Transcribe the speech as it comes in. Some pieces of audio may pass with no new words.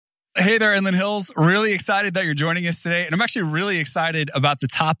Hey there, Inland Hills. Really excited that you're joining us today. And I'm actually really excited about the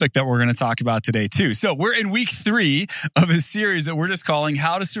topic that we're going to talk about today, too. So we're in week 3 of a series that we're just calling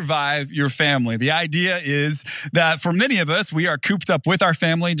How to Survive Your Family. The idea is that for many of us, we are cooped up with our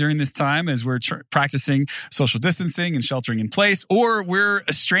family during this time as we're practicing social distancing and sheltering in place, or we're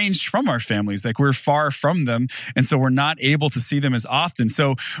estranged from our families, like we're far from them. And so we're not able to see them as often.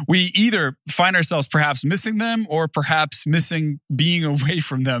 So we either find ourselves perhaps missing them or perhaps missing being away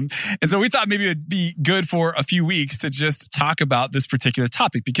from them. And so we thought maybe it would be good for a few weeks to just talk about this particular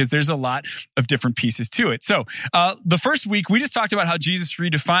topic because there's a lot of different pieces to it. So the first week, we just talked about how Jesus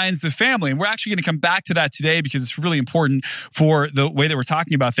redefines the family. And we're actually going to come back to that today because it's really important for the way that we're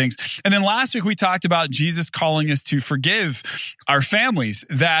talking about things. And then last week, we talked about Jesus calling us to forgive our families,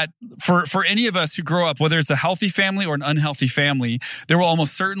 that for any of us who grow up, whether it's a healthy family or an unhealthy family, there will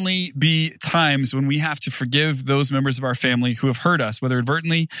almost certainly be times when we have to forgive those members of our family who have hurt us, whether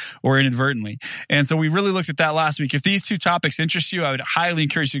advertently or inadvertently. And so we really looked at that last week. If these two topics interest you, I would highly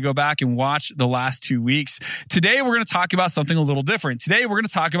encourage you to go back and watch the last 2 weeks. Today, we're going to talk about something a little different. Today, we're going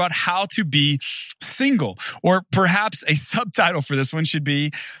to talk about how to be single, or perhaps a subtitle for this one should be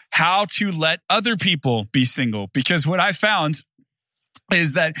how to let other people be single. Because what I found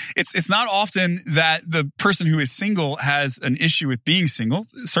is that it's not often that the person who is single has an issue with being single.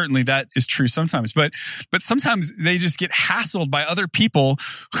 Certainly that is true sometimes, but sometimes they just get hassled by other people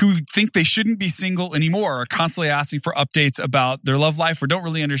who think they shouldn't be single anymore, or constantly asking for updates about their love life, or don't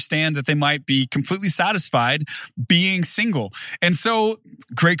really understand that they might be completely satisfied being single. And so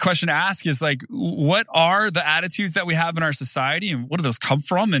great question to ask is like, what are the attitudes that we have in our society, and what do those come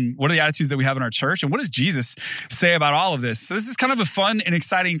from? And what are the attitudes that we have in our church? And what does Jesus say about all of this? So this is kind of a fun and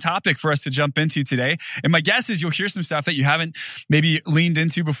exciting topic for us to jump into today. And my guess is you'll hear some stuff that you haven't maybe leaned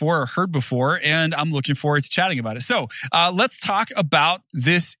into before or heard before. And I'm looking forward to chatting about it. So let's talk about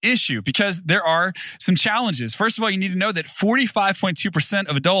this issue because there are some challenges. First of all, you need to know that 45.2%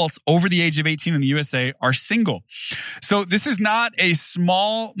 of adults over the age of 18 in the USA are single. So this is not a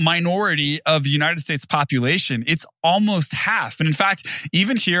small minority of the United States population. It's almost half. And in fact,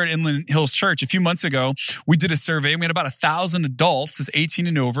 even here at Inland Hills Church, a few months ago, we did a survey. We had about 1,000 adults, 18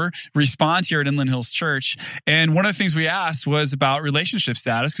 and over, respond here at Inland Hills Church. And one of the things we asked was about relationship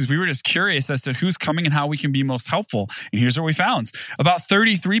status because we were just curious as to who's coming and how we can be most helpful. And here's what we found. About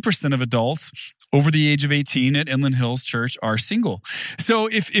 33% of adults over the age of 18 at Inland Hills Church are single. So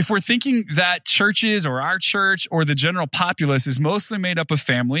if we're thinking that churches or our church or the general populace is mostly made up of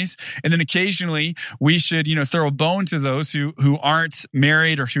families, and then occasionally we should, throw a bone to those who aren't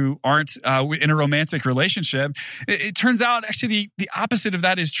married or who aren't in a romantic relationship, it turns out actually the opposite of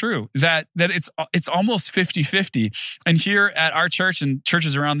that is true, that it's almost 50-50. And here at our church and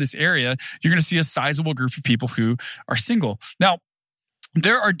churches around this area, you're going to see a sizable group of people who are single. Now,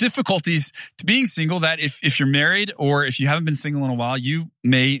 there are difficulties to being single that if you're married or if you haven't been single in a while, you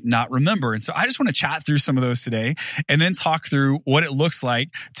may not remember. And so I just want to chat through some of those today and then talk through what it looks like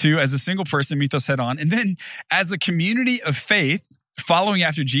to, as a single person, meet those head on. And then as a community of faith, following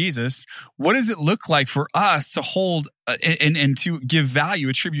after Jesus, what does it look like for us to hold and to give value,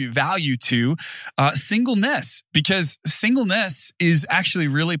 attribute value to singleness? Because singleness is actually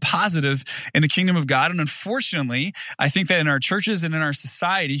really positive in the kingdom of God. And unfortunately, I think that in our churches and in our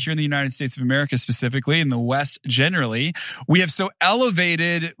society here in the United States of America specifically, in the West generally, we have so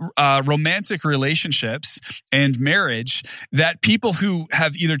elevated romantic relationships and marriage that people who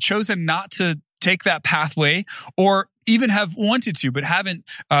have either chosen not to take that pathway or even have wanted to, but haven't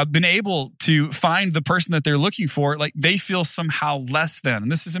been able to find the person that they're looking for, like they feel somehow less than.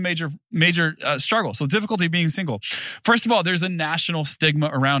 And this is a major struggle. So the difficulty of being single. First of all, there's a national stigma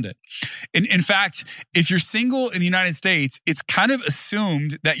around it. In fact, if you're single in the United States, it's kind of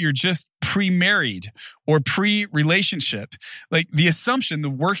assumed that you're just pre-married or pre-relationship. Like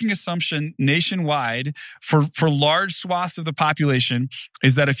the working assumption nationwide for large swaths of the population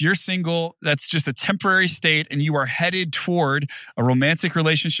is that if you're single, that's just a temporary state and you are headed toward a romantic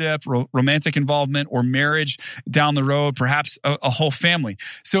relationship, romantic involvement, or marriage down the road, perhaps a whole family.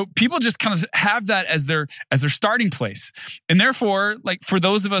 So people just kind of have that as their starting place. And therefore, like for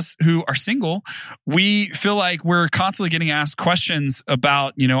those of us who are single, we feel like we're constantly getting asked questions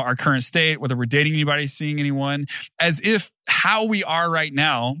about, our current state, whether we're dating anybody, seeing anyone, as if how we are right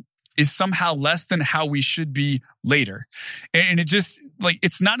now is somehow less than how we should be later. And it just,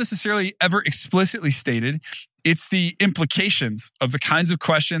 it's not necessarily ever explicitly stated. It's the implications of the kinds of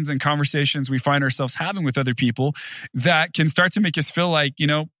questions and conversations we find ourselves having with other people that can start to make us feel like,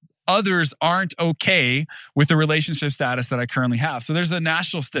 others aren't okay with the relationship status that I currently have. So there's a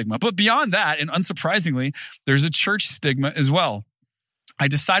national stigma. But beyond that, and unsurprisingly, there's a church stigma as well. I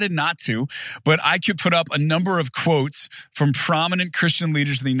decided not to, but I could put up a number of quotes from prominent Christian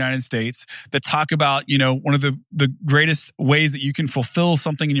leaders in the United States that talk about, one of the greatest ways that you can fulfill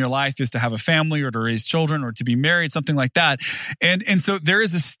something in your life is to have a family or to raise children or to be married, something like that. And so there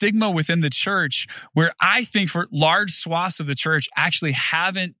is a stigma within the church where I think for large swaths of the church actually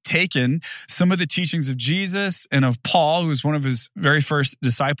haven't taken some of the teachings of Jesus and of Paul, who was one of his very first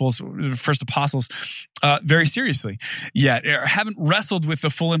disciples, first apostles, very seriously yet, or haven't wrestled with the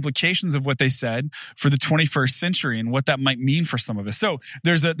full implications of what they said for the 21st century and what that might mean for some of us. So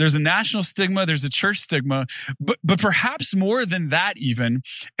there's a national stigma, there's a church stigma, but perhaps more than that even,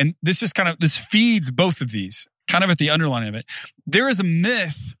 and this feeds both of these, kind of at the underline of it. There is a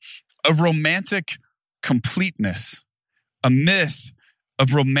myth of romantic completeness, a myth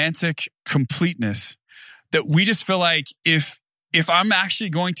of romantic completeness that we just feel like if I'm actually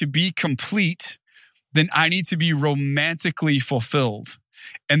going to be complete, then I need to be romantically fulfilled.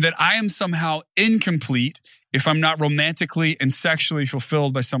 And that I am somehow incomplete if I'm not romantically and sexually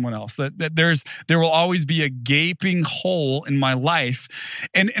fulfilled by someone else. That there will always be a gaping hole in my life.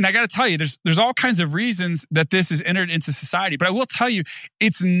 And I got to tell you, there's all kinds of reasons that this has entered into society. But I will tell you,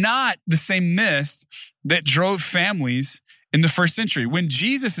 it's not the same myth that drove families in the first century. When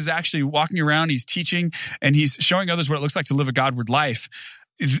Jesus is actually walking around, he's teaching, and he's showing others what it looks like to live a Godward life,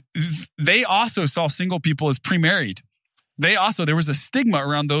 they also saw single people as pre-married. There was a stigma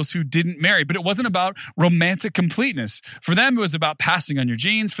around those who didn't marry, but it wasn't about romantic completeness. For them, it was about passing on your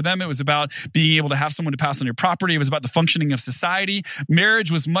genes. For them, it was about being able to have someone to pass on your property. It was about the functioning of society. Marriage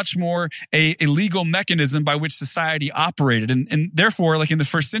was much more a legal mechanism by which society operated. And therefore, like in the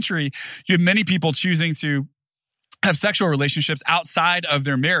first century, you had many people choosing to have sexual relationships outside of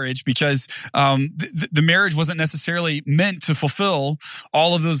their marriage because the marriage wasn't necessarily meant to fulfill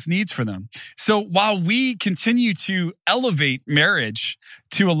all of those needs for them. So while we continue to elevate marriage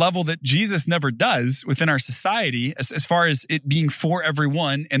to a level that Jesus never does within our society, as far as it being for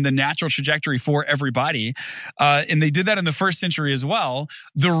everyone and the natural trajectory for everybody, and they did that in the first century as well,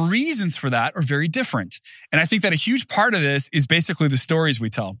 the reasons for that are very different. And I think that a huge part of this is basically the stories we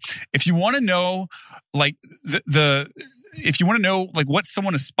tell. If you want to know, like if you want to know like what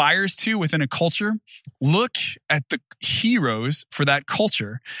someone aspires to within a culture, look at the heroes for that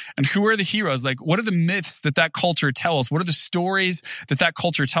culture. And who are the heroes? Like, what are the myths that culture tells? What are the stories that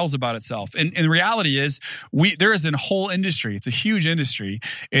culture tells about itself? And the reality is, there is a whole industry. It's a huge industry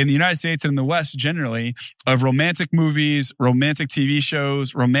in the United States and in the West generally of romantic movies, romantic TV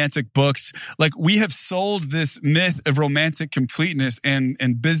shows, romantic books. Like, we have sold this myth of romantic completeness,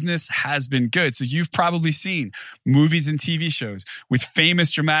 and business has been good. So you've probably seen movies and TV shows with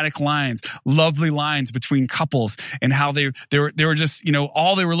famous dramatic lines, lovely lines between couples, and how they were just,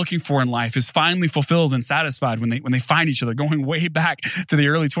 all they were looking for in life is finally fulfilled and satisfied when they find each other, going way back to the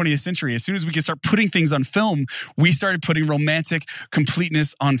early 20th century. As soon as we could start putting things on film, we started putting romantic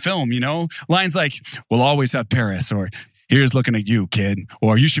completeness on film, lines like, "We'll always have Paris," or "Here's looking at you, kid,"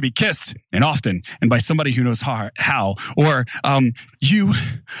 or "You should be kissed, and often, and by somebody who knows how," or "You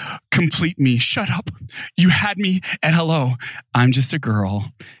complete me. Shut up. You had me at hello. I'm just a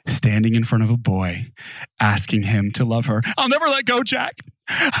girl standing in front of a boy, asking him to love her. I'll never let go, Jack.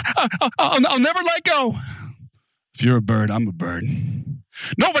 I'll never let go. If you're a bird, I'm a bird.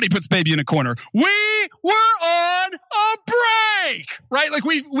 Nobody puts baby in a corner. We were on a break," right? Like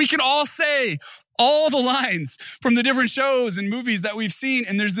we can all say all the lines from the different shows and movies that we've seen.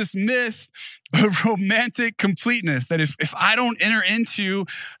 And there's this myth of romantic completeness that if I don't enter into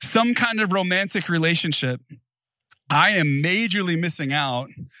some kind of romantic relationship, I am majorly missing out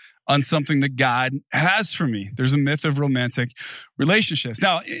on something that God has for me. There's a myth of romantic relationships.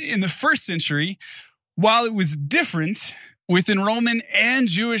 Now, in the first century, while it was different within Roman and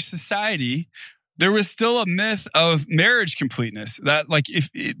Jewish society, there was still a myth of marriage completeness, that like if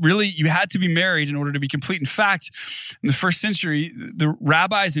it really, you had to be married in order to be complete. In fact, in the first century, the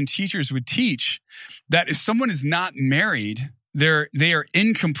rabbis and teachers would teach that if someone is not married, they are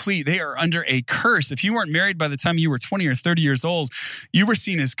incomplete. They are under a curse. If you weren't married by the time you were 20 or 30 years old, you were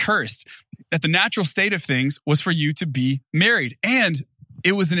seen as cursed. That the natural state of things was for you to be married. And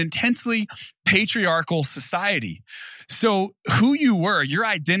it was an intensely patriarchal society. So who you were, your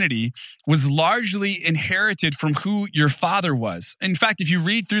identity, was largely inherited from who your father was. In fact, if you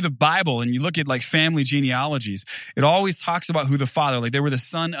read through the Bible and you look at like family genealogies, it always talks about who the father, like they were the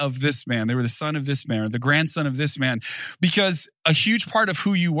son of this man, they were the son of this man, or the grandson of this man, because a huge part of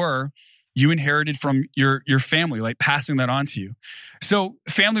who you were, you inherited from your family, like passing that on to you. So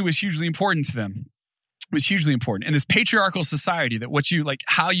family was hugely important to them. was hugely important. In this patriarchal society, that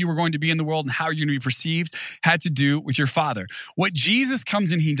how you were going to be in the world and how you're going to be perceived had to do with your father. What Jesus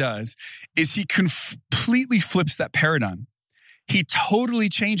comes in, he does, is he completely flips that paradigm. He totally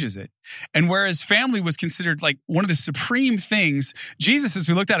changes it. And whereas family was considered like one of the supreme things, Jesus, as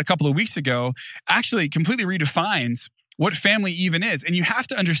we looked at a couple of weeks ago, actually completely redefines what family even is. And you have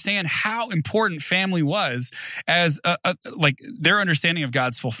to understand how important family was as like their understanding of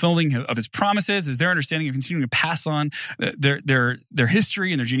God's fulfilling of his promises, as their understanding of continuing to pass on their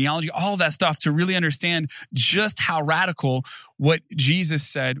history and their genealogy, all of that stuff, to really understand just how radical what Jesus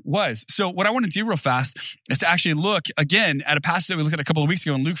said was. So what I want to do real fast is to actually look again at a passage that we looked at a couple of weeks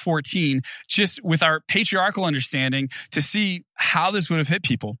ago in Luke 14, just with our patriarchal understanding to see how this would have hit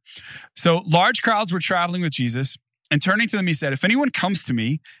people. So large crowds were traveling with Jesus. And turning to them, he said, if anyone comes to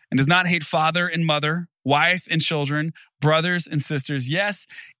me and does not hate father and mother, wife and children, brothers and sisters, yes,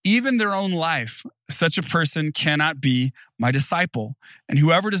 even their own life, such a person cannot be my disciple. And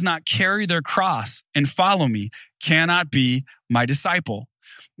whoever does not carry their cross and follow me cannot be my disciple.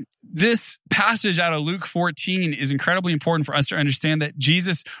 This passage out of Luke 14 is incredibly important for us to understand that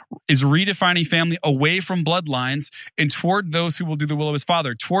Jesus is redefining family away from bloodlines and toward those who will do the will of his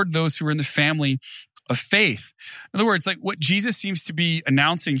Father, toward those who are in the family of faith. In other words, like what Jesus seems to be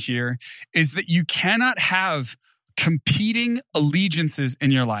announcing here is that you cannot have competing allegiances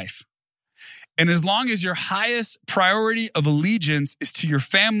in your life. And as long as your highest priority of allegiance is to your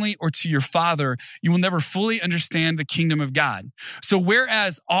family or to your father, you will never fully understand the kingdom of God. So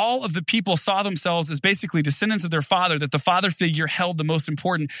whereas all of the people saw themselves as basically descendants of their father, that the father figure held the most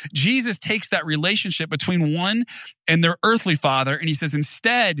important, Jesus takes that relationship between one and their earthly father, and he says,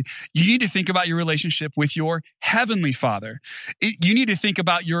 instead, you need to think about your relationship with your heavenly father. You need to think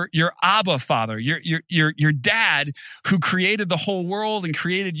about your Abba father, your dad who created the whole world and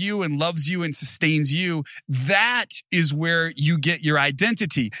created you and loves you and sustains you. That is where you get your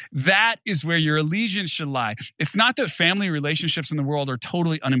identity. That is where your allegiance should lie. It's not that family relationships in the world are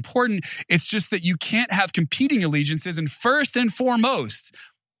totally unimportant. It's just that you can't have competing allegiances. And first and foremost,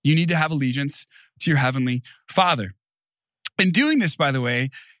 you need to have allegiance to your heavenly Father. In doing this, by the way,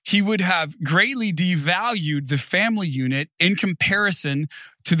 he would have greatly devalued the family unit in comparison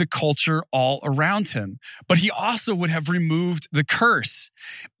to the culture all around him. But he also would have removed the curse.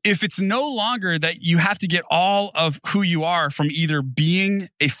 If it's no longer that you have to get all of who you are from either being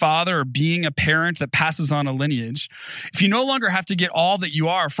a father or being a parent that passes on a lineage, if you no longer have to get all that you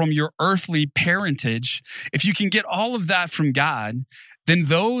are from your earthly parentage, if you can get all of that from God, then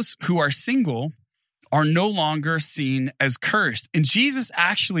those who are single are no longer seen as cursed. And Jesus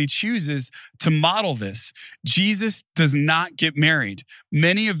actually chooses to model this. Jesus does not get married.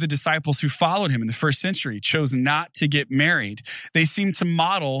 Many of the disciples who followed him in the first century chose not to get married. They seem to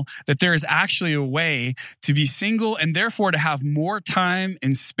model that there is actually a way to be single and therefore to have more time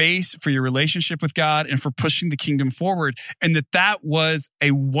and space for your relationship with God and for pushing the kingdom forward. And that was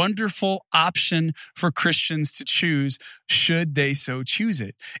a wonderful option for Christians to choose should they so choose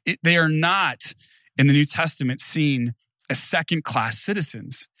it. They are not in the New Testament seen as second-class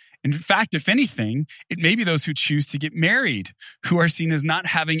citizens. In fact, if anything, it may be those who choose to get married who are seen as not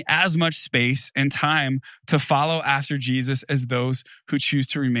having as much space and time to follow after Jesus as those who choose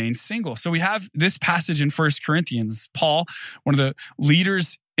to remain single. So we have this passage in 1 Corinthians. Paul, one of the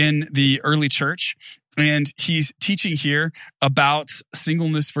leaders in the early church, and he's teaching here about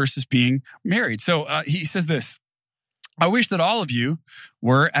singleness versus being married. So he says this, I wish that all of you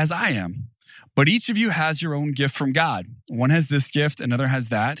were as I am. But each of you has your own gift from God. One has this gift, another has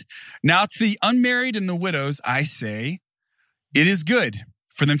that. Now to the unmarried and the widows, I say, it is good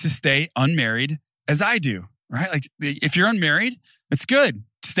for them to stay unmarried as I do, right? Like if you're unmarried, it's good.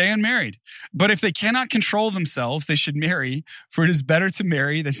 Stay unmarried. But if they cannot control themselves, they should marry, for it is better to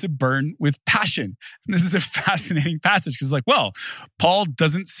marry than to burn with passion. And this is a fascinating passage because well, Paul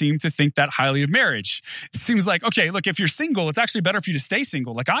doesn't seem to think that highly of marriage. It seems like, okay, look, if you're single, it's actually better for you to stay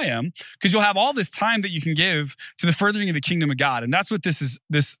single like I am because you'll have all this time that you can give to the furthering of the kingdom of God. And that's what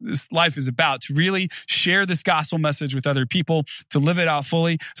this life is about, to really share this gospel message with other people, to live it out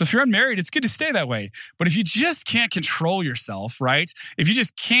fully. So if you're unmarried, it's good to stay that way. But if you just can't control yourself, right? If you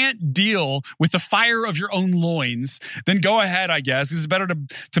just can't deal with the fire of your own loins, then go ahead, I guess. It's better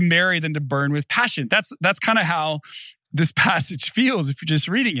to marry than to burn with passion. That's kind of how this passage feels if you're just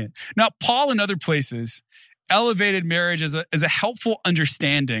reading it. Now, Paul in other places elevated marriage as a helpful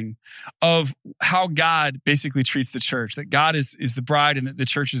understanding of how God basically treats the church, that God is the bride and that the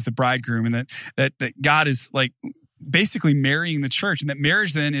church is the bridegroom, and that God is like basically marrying the church, and that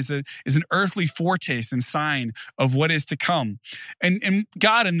marriage then is an earthly foretaste and sign of what is to come. And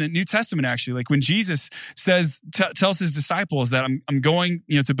God in the New Testament, actually, like when Jesus tells his disciples that I'm going,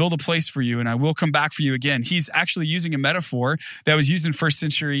 to build a place for you and I will come back for you again. He's actually using a metaphor that was used in first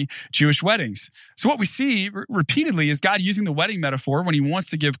century Jewish weddings. So what we see repeatedly is God using the wedding metaphor when he wants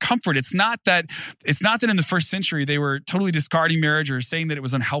to give comfort. It's not that in the first century they were totally discarding marriage or saying that it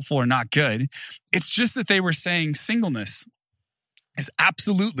was unhelpful or not good. It's just that they were saying singleness is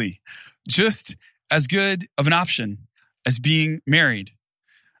absolutely just as good of an option as being married.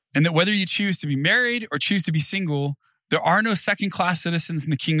 And that whether you choose to be married or choose to be single, there are no second-class citizens in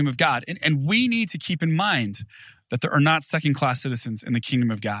the kingdom of God. And we need to keep in mind that there are not second-class citizens in the kingdom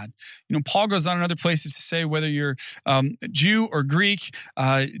of God. Paul goes on in other places to say whether you're Jew or Greek,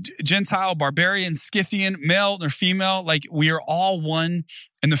 Gentile, barbarian, Scythian, male or female, like we are all one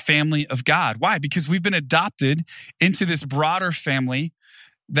in the family of God. Why? Because we've been adopted into this broader family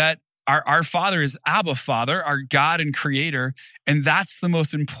that our Father is Abba Father, our God and Creator, and that's the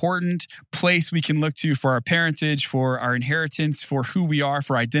most important place we can look to for our parentage, for our inheritance, for who we are,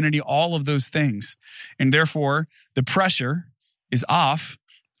 for identity, all of those things. And therefore, the pressure is off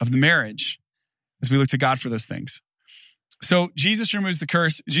of the marriage as we look to God for those things. So Jesus removes the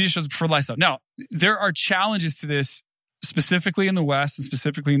curse. Jesus shows the preferred lifestyle. Now, there are challenges to this, specifically in the West and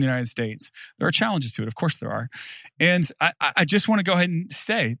specifically in the United States. There are challenges to it. Of course there are. And I just want to go ahead and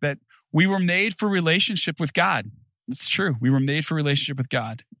say that we were made for relationship with God. It's true. We were made for relationship with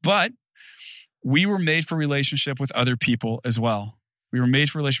God, but we were made for relationship with other people as well. We were made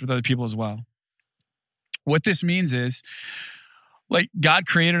for relationship with other people as well. What this means is, like, God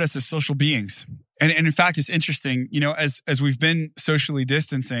created us as social beings. And in fact, it's interesting, as we've been socially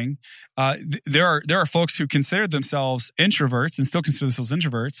distancing, there are folks who consider themselves introverts and still consider themselves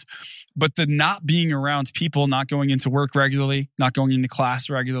introverts, but the not being around people, not going into work regularly, not going into class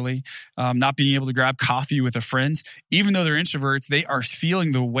regularly, not being able to grab coffee with a friend, even though they're introverts, they are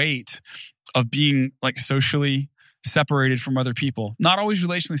feeling the weight of being like socially separated from other people. Not always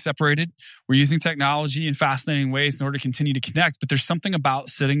relationally separated. We're using technology in fascinating ways in order to continue to connect, but there's something about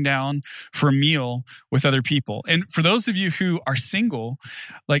sitting down for a meal with other people. And for those of you who are single,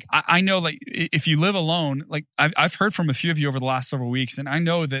 like I know, like if you live alone, like I've heard from a few of you over the last several weeks, and I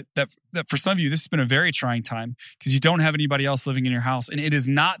know that for some of you, this has been a very trying time because you don't have anybody else living in your house. And it is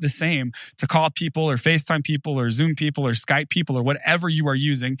not the same to call people or FaceTime people or Zoom people or Skype people or whatever you are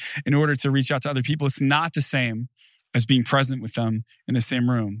using in order to reach out to other people. It's not the same as being present with them in the same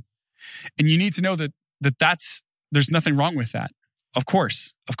room. And you need to know there's nothing wrong with that. Of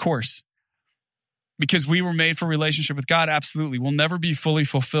course. Because we were made for relationship with God, absolutely. We'll never be fully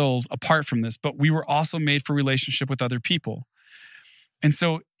fulfilled apart from this, but we were also made for relationship with other people. And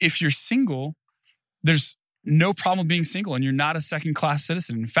so if you're single, there's no problem being single and you're not a second-class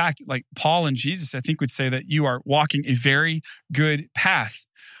citizen. In fact, like Paul and Jesus, I think would say that you are walking a very good path.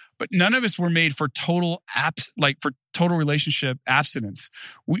 But none of us were made for total relationship abstinence.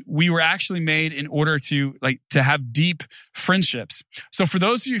 We were actually made in order to have deep friendships. So for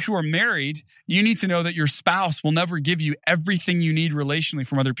those of you who are married, you need to know that your spouse will never give you everything you need relationally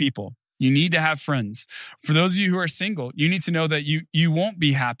from other people. You need to have friends. For those of you who are single, you need to know that you won't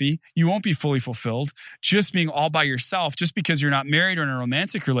be happy, you won't be fully fulfilled just being all by yourself. Just because you're not married or in a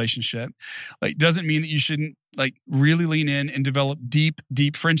romantic relationship, doesn't mean that you shouldn't really lean in and develop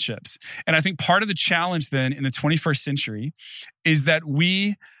deep friendships. And I think part of the challenge then in the 21st century is that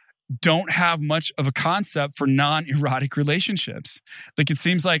we don't have much of a concept for non-erotic relationships. It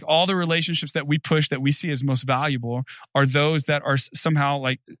seems like all the relationships that we push that we see as most valuable are those that are somehow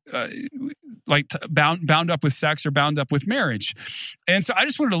bound up with sex or bound up with marriage. And so I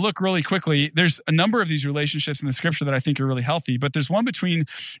just wanted to look really quickly. There's a number of these relationships in the scripture that I think are really healthy, but there's one between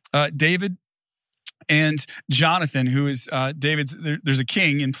David and Jonathan, who is David's, there's a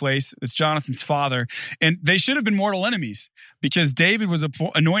king in place. It's Jonathan's father. And they should have been mortal enemies because David was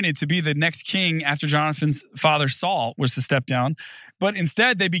anointed to be the next king after Jonathan's father Saul was to step down. But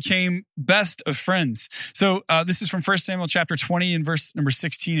instead, they became best of friends. So this is from 1 Samuel chapter 20 and verse number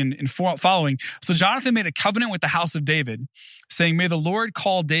 16 and following. So Jonathan made a covenant with the house of David, saying, "May the Lord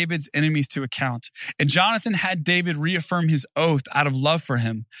call David's enemies to account." And Jonathan had David reaffirm his oath out of love for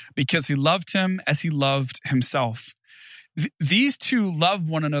him because he loved him as he loved himself. These two loved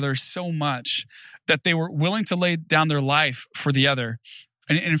one another so much that they were willing to lay down their life for the other.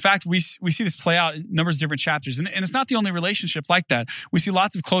 And in fact, we see this play out in numbers of different chapters. And it's not the only relationship like that. We see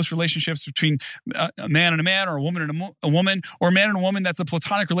lots of close relationships between a man and a man, or a woman and a woman, or a man and a woman that's a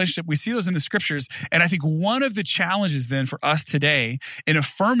platonic relationship. We see those in the scriptures. And I think one of the challenges then for us today in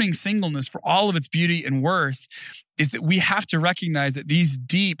affirming singleness for all of its beauty and worth is that we have to recognize that these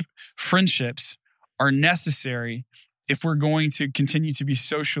deep friendships are necessary if we're going to continue to be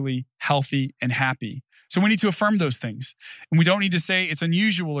socially healthy and happy. So we need to affirm those things. And we don't need to say it's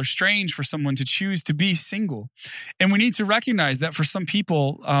unusual or strange for someone to choose to be single. And we need to recognize that for some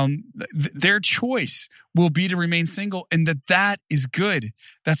people, their choice will be to remain single, and that is good.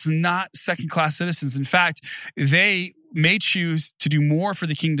 That's not second-class citizens. In fact, they may choose to do more for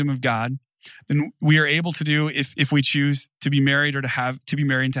the kingdom of God than we are able to do if we choose to be married or to be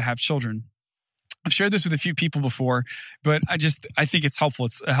married and to have children. I've shared this with a few people before, but I think it's helpful.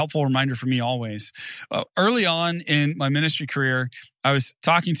 It's a helpful reminder for me always. Early on in my ministry career, I was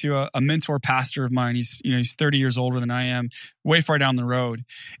talking to a mentor pastor of mine. He's 30 years older than I am, way far down the road.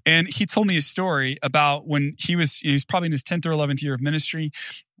 And he told me a story about when he's probably in his 10th or 11th year of ministry,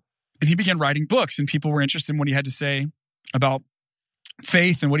 and he began writing books, and people were interested in what he had to say about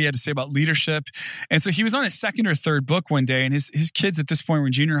faith and what he had to say about leadership. And so he was on his second or third book one day, and his kids at this point were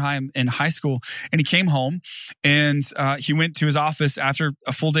in junior high and high school. And he came home and he went to his office after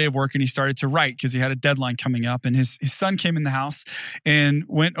a full day of work, and he started to write because he had a deadline coming up. And his son came in the house and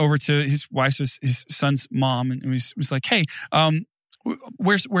went over to his son's mom, and was like, "Hey,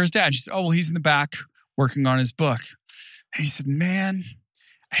 where's Dad?" She said, "Oh, well, he's in the back working on his book." And he said, "Man,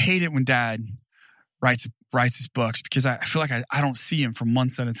 I hate it when Dad writes his books because I feel like I don't see him for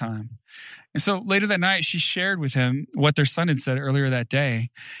months at a time." And so later that night, she shared with him what their son had said earlier that day.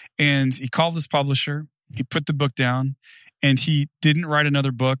 And he called his publisher, he put the book down, and he didn't write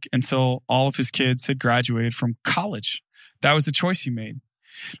another book until all of his kids had graduated from college. That was the choice he made.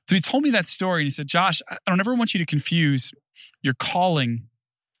 So he told me that story, and he said, "Josh, I don't ever want you to confuse your calling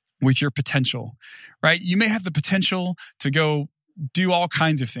with your potential, right? You may have the potential to go do all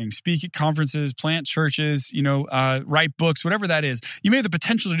kinds of things, speak at conferences, plant churches, write books, whatever that is. You may have the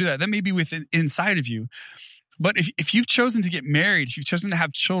potential to do that. That may be within inside of you. But if you've chosen to get married, if you've chosen to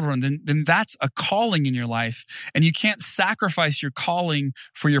have children, then that's a calling in your life. And you can't sacrifice your calling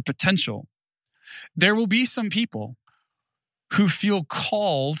for your potential. There will be some people who feel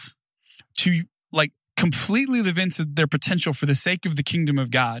called to completely live into their potential for the sake of the kingdom of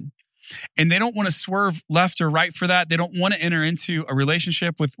God. And they don't want to swerve left or right for that. They don't want to enter into a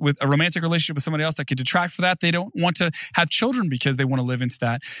relationship with a romantic relationship with somebody else that could detract for that. They don't want to have children because they want to live into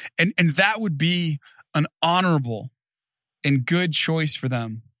that. And that would be an honorable and good choice for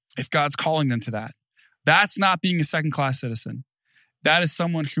them if God's calling them to that. That's not being a second-class citizen. That is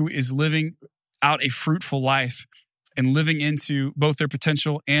someone who is living out a fruitful life and living into both their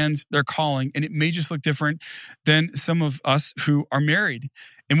potential and their calling. And it may just look different than some of us who are married.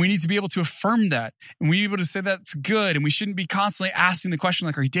 And we need to be able to affirm that. And we need to be able to say that's good. And we shouldn't be constantly asking the question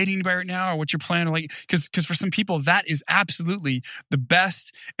are you dating anybody right now? Or what's your plan? Because for some people, that is absolutely the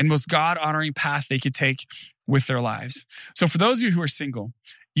best and most God-honoring path they could take with their lives. So for those of you who are single,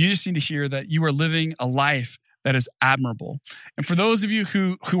 you just need to hear that you are living a life that is admirable. And for those of you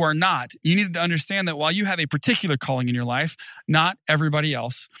who are not, you need to understand that while you have a particular calling in your life, not everybody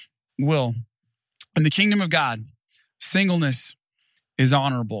else will. In the kingdom of God, singleness is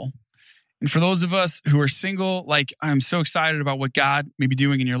honorable. And for those of us who are single, I'm so excited about what God may be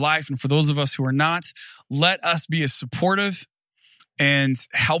doing in your life. And for those of us who are not, let us be as supportive and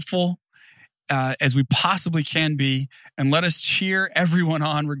helpful as we possibly can be, and let us cheer everyone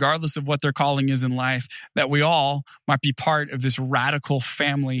on, regardless of what their calling is in life, that we all might be part of this radical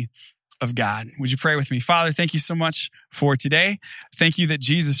family of God. Would you pray with me? Father, thank you so much for today. Thank you that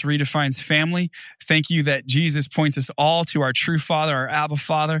Jesus redefines family. Thank you that Jesus points us all to our true Father, our Abba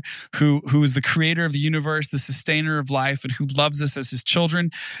Father, who is the creator of the universe, the sustainer of life, and who loves us as his children.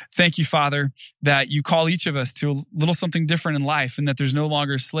 Thank you, Father, that you call each of us to a little something different in life, and that there's no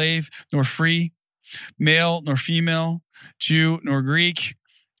longer slave nor free, male nor female, Jew nor Greek,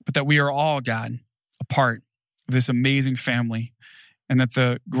 but that we are all, God, a part of this amazing family. And that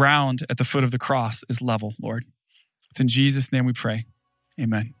the ground at the foot of the cross is level, Lord. It's in Jesus' name we pray.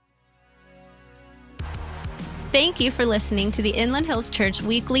 Amen. Thank you for listening to the Inland Hills Church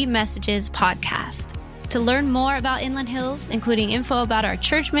Weekly Messages podcast. To learn more about Inland Hills, including info about our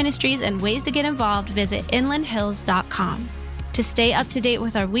church ministries and ways to get involved, visit inlandhills.com. To stay up to date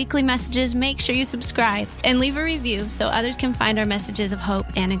with our weekly messages, make sure you subscribe and leave a review so others can find our messages of hope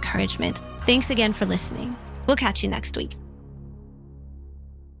and encouragement. Thanks again for listening. We'll catch you next week.